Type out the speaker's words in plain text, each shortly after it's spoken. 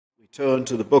Turn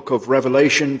to the book of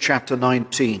Revelation, chapter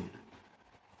 19.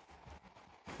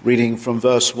 Reading from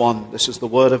verse 1. This is the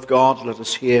word of God. Let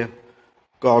us hear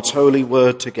God's holy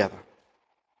word together.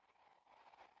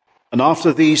 And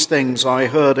after these things I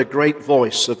heard a great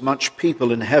voice of much people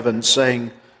in heaven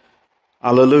saying,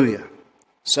 Alleluia!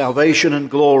 Salvation and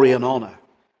glory and honor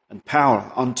and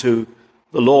power unto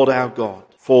the Lord our God.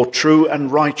 For true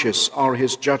and righteous are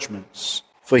his judgments.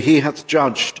 For he hath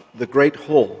judged the great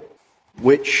whore,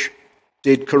 which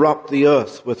did corrupt the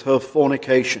earth with her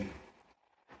fornication,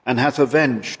 and hath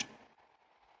avenged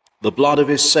the blood of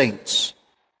his saints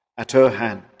at her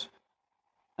hand.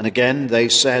 And again they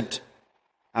said,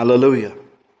 Alleluia.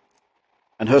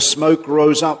 And her smoke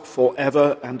rose up for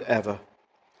ever and ever.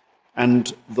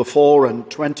 And the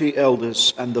 24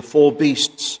 elders and the 4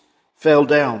 beasts fell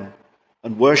down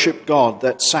and worshipped God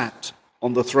that sat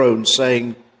on the throne,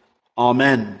 saying,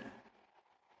 Amen,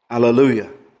 Alleluia.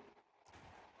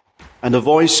 And a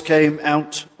voice came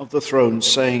out of the throne,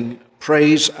 saying,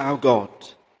 Praise our God,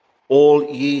 all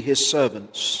ye his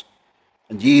servants,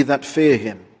 and ye that fear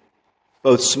him,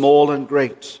 both small and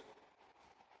great.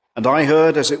 And I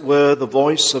heard, as it were, the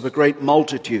voice of a great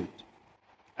multitude,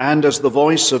 and as the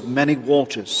voice of many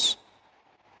waters,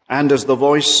 and as the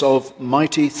voice of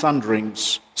mighty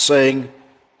thunderings, saying,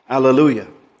 Alleluia,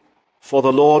 for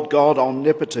the Lord God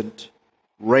omnipotent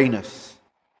reigneth.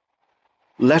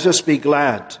 Let us be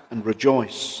glad and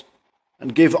rejoice,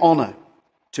 and give honor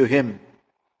to him,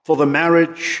 for the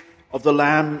marriage of the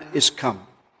Lamb is come,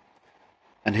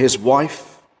 and his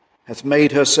wife hath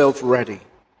made herself ready.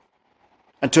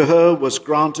 And to her was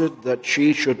granted that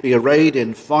she should be arrayed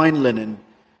in fine linen,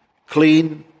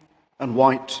 clean and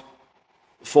white,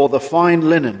 for the fine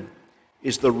linen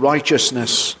is the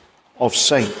righteousness of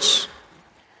saints.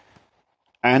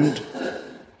 And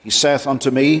he saith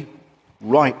unto me,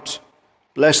 Write,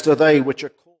 blessed are they which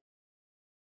are